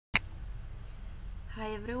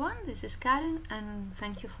Hi everyone, this is Karen and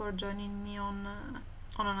thank you for joining me on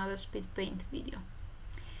another speed paint video.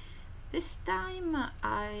 This time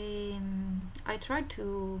I tried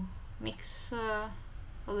to mix a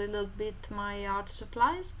little bit my art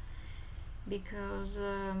supplies because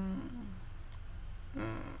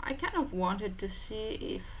I kind of wanted to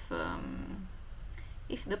see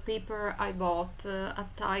if the paper I bought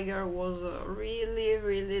at Tiger was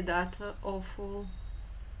really that awful.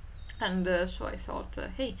 And so I thought,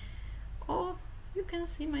 hey, oh, you can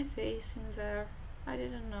see my face in there. I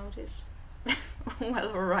didn't notice. Well,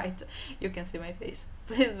 alright, you can see my face.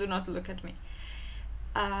 Please do not look at me.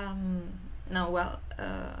 No, well,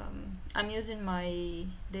 I'm using my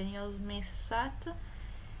Daniel Smith set.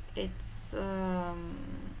 It's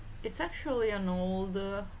actually an old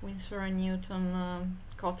Winsor & Newton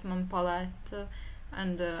Cotman palette,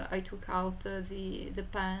 and I took out the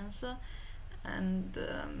pens. And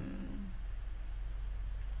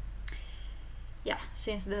yeah,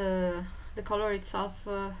 since the color itself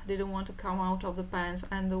didn't want to come out of the pens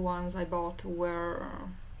and the ones I bought were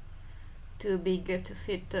too big to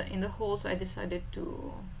fit in the holes, I decided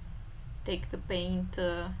to take the paint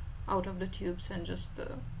out of the tubes and just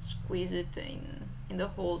squeeze it in the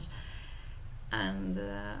holes, and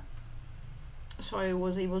so I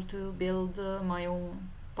was able to build my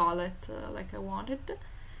own palette like I wanted.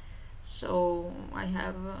 So I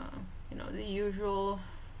have you know, the usual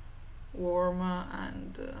warm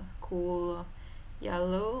and cool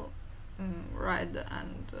yellow, red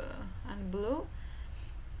and blue.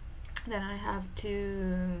 Then I have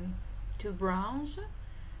two browns.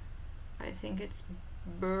 I think it's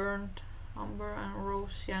burnt umber and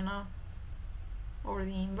rose sienna, or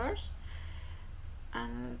the inverse.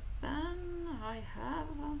 And then I have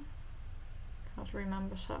can't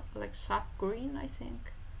remember, like sap green, I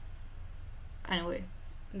think. Anyway,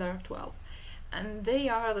 there are 12, and they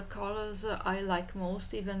are the colors I like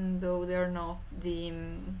most, even though they're not the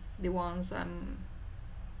ones I'm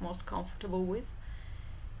most comfortable with,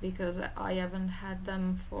 because I haven't had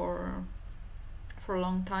them for a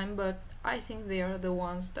long time, but I think they are the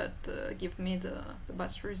ones that give me the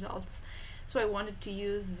best results. So I wanted to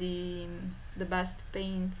use the best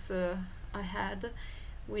paints I had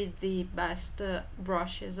with the best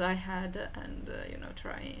brushes I had, and you know,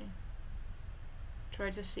 try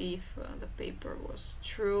to see if the paper was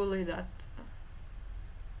truly that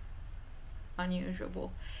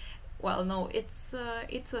unusual. Well, no, it's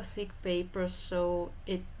a thick paper, so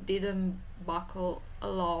it didn't buckle a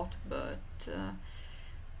lot, but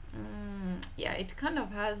yeah, it kind of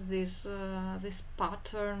has this this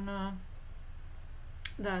pattern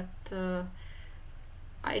that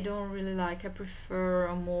I don't really like. I prefer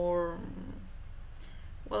a more,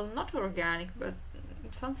 well, not organic, but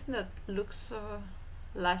something that looks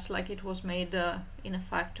less like it was made in a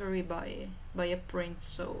factory by a print.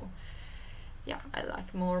 So yeah, I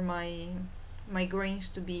like more my grains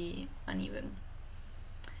to be uneven.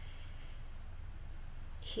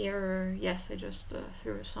 Here, yes, I just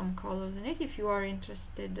threw some colors in it. If you are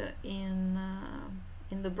interested in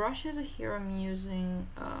the brushes, here I'm using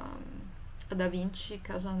a Da Vinci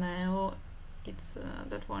Casaneo. It's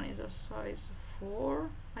that one is a size 4,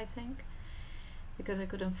 I think, because I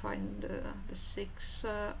couldn't find the 6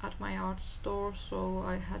 at my art store, so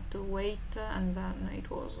I had to wait, and then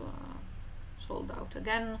it was sold out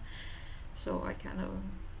again, so I kind of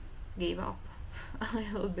gave up a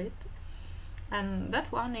little bit. And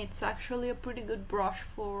that one, it's actually a pretty good brush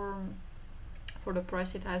for the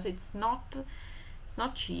price it has. It's not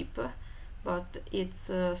cheap, but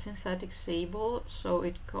it's synthetic sable, so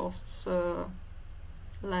it costs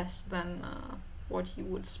less than what you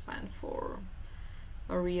would spend for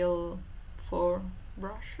a real 4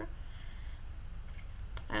 brush.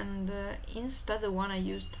 And instead, the one I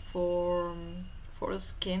used for the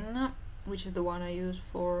skin, which is the one I use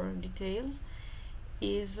for details,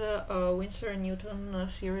 is a Winsor & Newton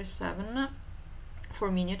Series 7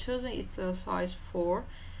 for miniatures. It's a size 4,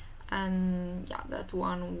 and yeah, that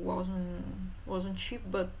one wasn't cheap,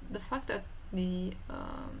 but the fact that the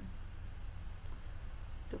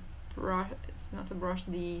brush, it's not a brush,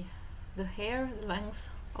 the hair, the length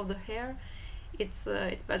of the hair, it's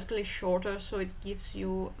basically shorter, so it gives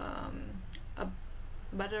you a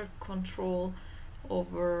better control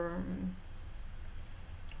over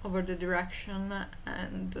the direction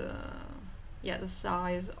and yeah, the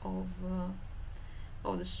size of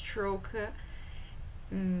the stroke.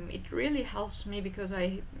 It really helps me because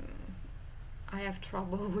I have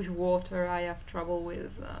trouble with water, I have trouble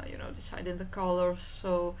with you know, deciding the colors,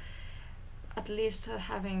 so at least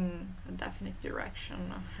having a definite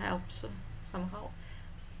direction helps somehow.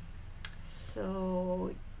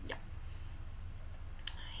 So yeah,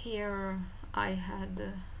 here I had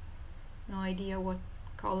no idea what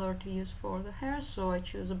color to use for the hair, so I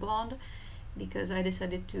choose a blonde because I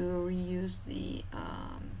decided to reuse the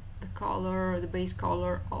color, the base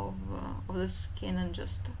color of the skin, and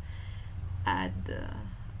just add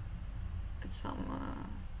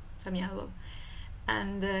some yellow.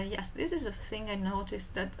 And yes, this is a thing I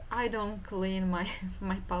noticed, that I don't clean my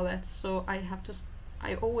my palette, so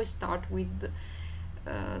I always start with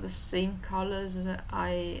the same colors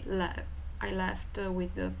I left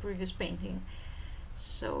with the previous painting.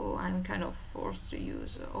 So I'm kind of forced to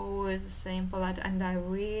use always the same palette, and I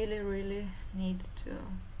really need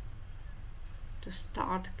to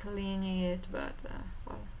start cleaning it, but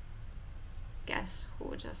well, guess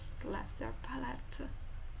who just left their palette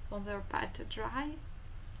on their pad to dry?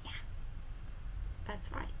 Yeah,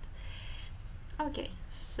 that's right. Okay,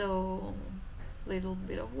 so little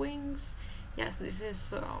bit of wings. Yes, this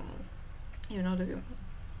is you know,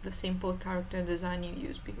 the simple character design you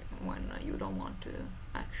use when you don't want to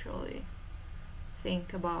actually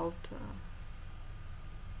think about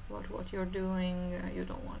what you're doing. You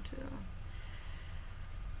don't want to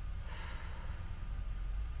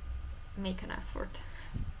make an effort.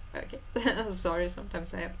 Okay, sorry,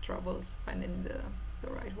 sometimes I have troubles finding the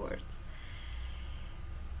right words.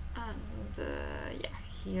 And yeah,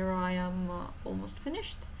 here I am almost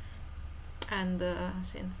finished. And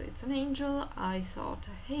since it's an angel, I thought,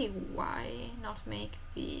 hey, why not make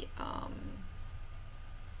the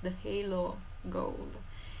halo gold?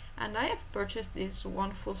 And I have purchased this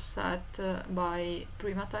wonderful set by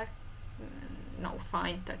Primatech, no,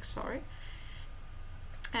 Finetech, sorry.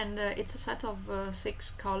 And it's a set of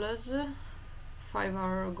 6 colors, 5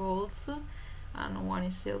 are golds and 1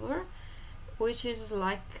 is silver, which is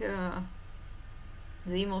like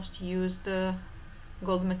the most used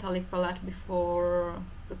gold metallic palette before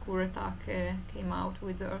the Kuretake came out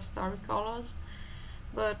with their starry colors.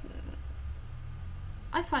 But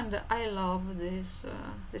I find that I love these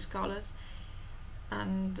colors,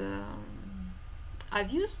 and I've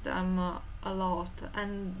used them a lot,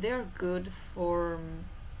 and they're good for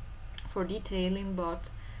detailing, but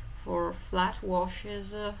for flat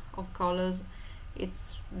washes of colors,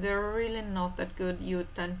 they're really not that good. You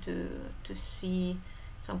tend to see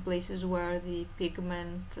some places where the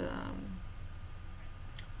pigment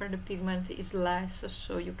is less,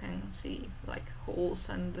 so you can see like holes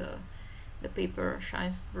and the paper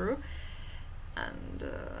shines through. And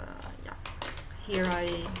yeah, here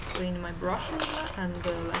I clean my brushes and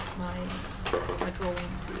let my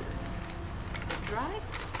drawing to dry,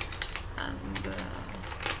 and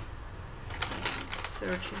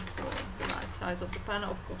searching for the right size of the pen.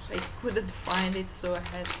 Of course I couldn't find it, so I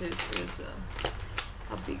had to choose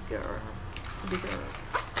a bigger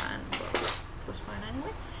pen, but it was fine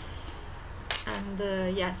anyway. And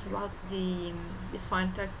yes, about the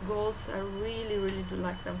Finetech golds, I really do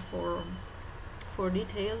like them for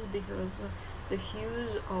details, because the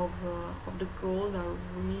hues of the gold are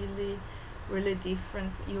really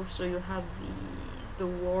different. So you have the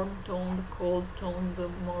warm tone, the cold tone, the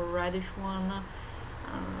more reddish one,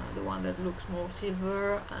 the one that looks more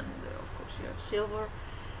silver, and of course you have silver.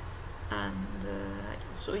 And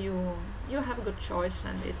so you have a good choice,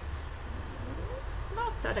 and it's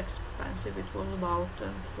not that expensive. It was about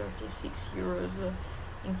 36 euros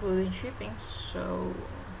including shipping, so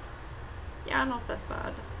yeah, not that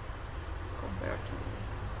bad compared to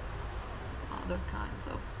other kinds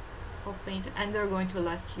of paint, and they're going to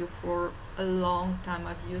last you for a long time.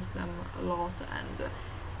 I've used them a lot, and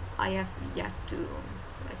I have yet to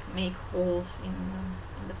like make holes in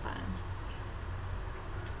the pans.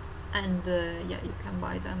 And yeah, you can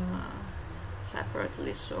buy them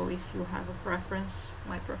separately, so if you have a preference,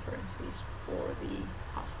 my preference is for the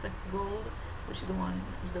Aztec gold, which is the one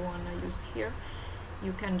I used here.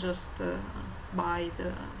 You can just buy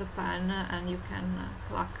the pan, and you can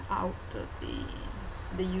pluck out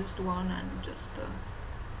the used one and just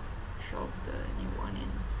shove the new one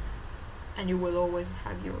in, and you will always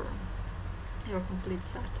have your complete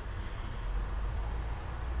set.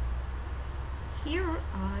 Here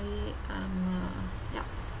I am yeah,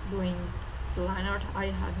 doing the line art. I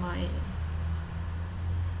had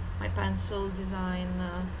my pencil design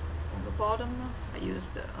on the bottom. I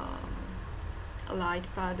used a light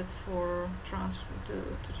pad to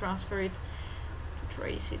transfer it, to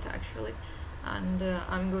trace it actually, and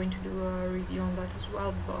I'm going to do a review on that as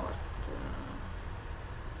well, but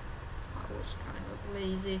I was kind of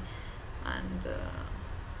lazy, and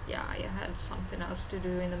yeah, I had something else to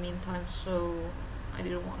do in the meantime, so I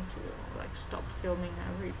didn't want to like stop filming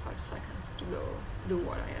every 5 seconds to go do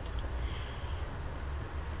what I had to do.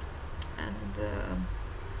 And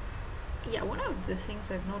yeah, one of the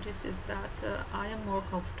things I've noticed is that I am more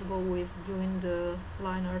comfortable with doing the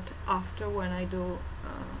line art after, when I do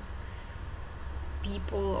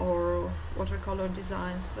people or watercolor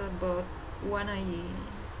designs, but when I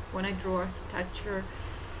draw architecture,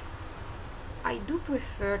 I do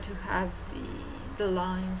prefer to have the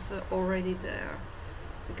lines already there,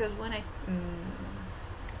 because when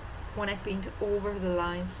I paint over the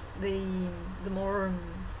lines, the more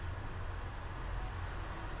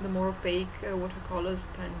opaque watercolors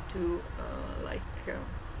tend to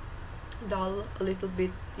dull a little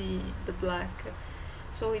bit the black,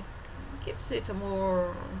 so it gives it a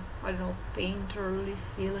more, I don't know, painterly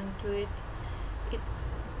feeling to it.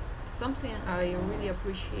 It's something I really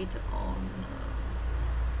appreciate on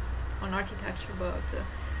architecture, but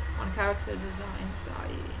on character designs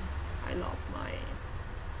I love my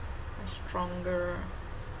stronger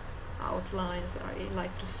outlines. I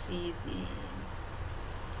like to see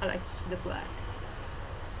the black.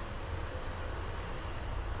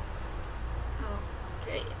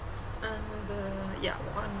 Okay, and yeah,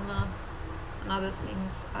 another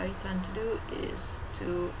things I tend to do is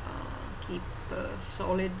to keep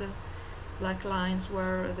solid black lines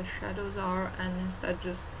where the shadows are, and instead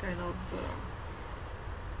just kind of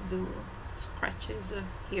do scratches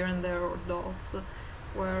here and there, or dots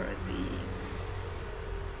where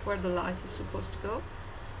the light is supposed to go.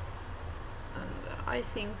 And I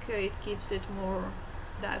think it gives it more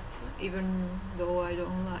depth, even though I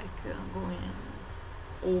don't like going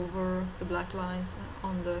over the black lines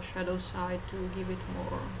on the shadow side to give it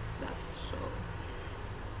more depth. So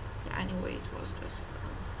yeah, anyway, it was just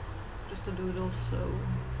a doodle, so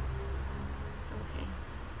okay.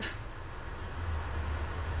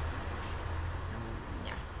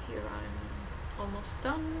 Yeah, here I'm almost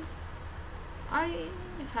done. I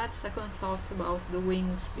had second thoughts about the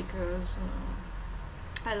wings, because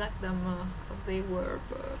I like them as they were,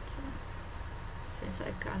 but since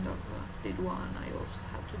I kind of did one, I also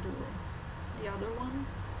had to do the other one.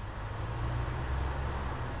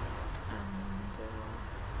 And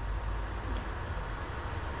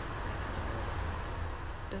I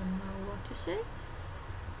don't know what to say.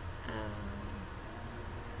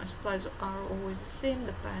 My supplies are always the same.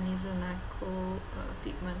 The pen is an Eco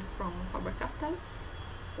pigment from Faber-Castell,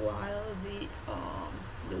 while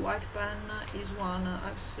the white pen is one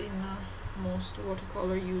I've seen most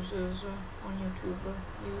watercolor users on YouTube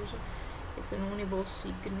use. It's an Uniball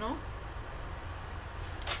Signo,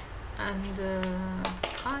 and here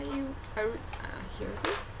it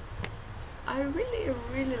is. I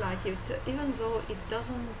really like it, even though it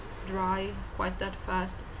doesn't dry quite that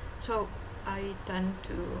fast. So I tend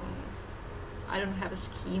to, I don't have a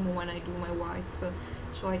scheme when I do my whites,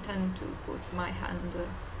 so I tend to put my hand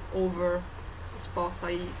over the spots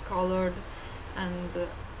I colored, and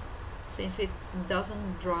since it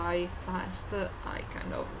doesn't dry fast, I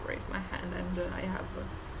kind of raise my hand, and I have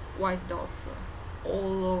white dots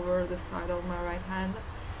all over the side of my right hand,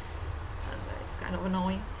 and it's kind of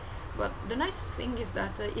annoying. But the nice thing is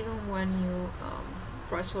that even when you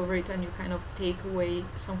press over it and you kind of take away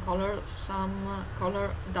some color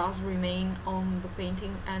does remain on the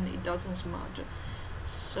painting, and it doesn't smudge.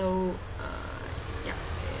 So yeah,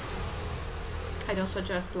 I don't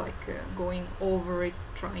suggest going over it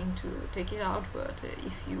trying to take it out, but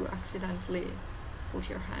if you accidentally put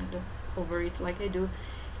your hand over it like I do,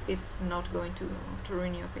 it's not going to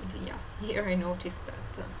ruin your painting. Yeah, here I noticed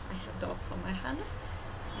that I had dots on my hand.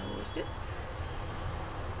 I always do.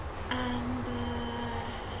 And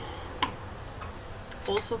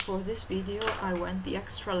also for this video I went the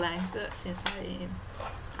extra length, since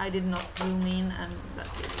I did not zoom in, and that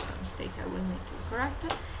is a mistake I will need to correct.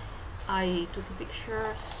 I took a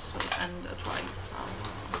picture and tried some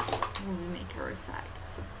movie maker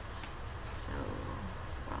effects. So,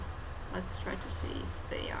 well, let's try to see if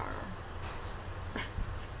they are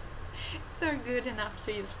if they're good enough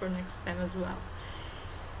to use for next time as well.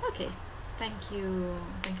 Okay, thank you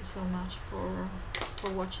so much for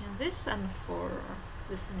watching this and for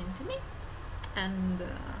listening to me, and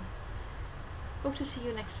hope to see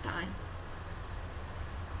you next time.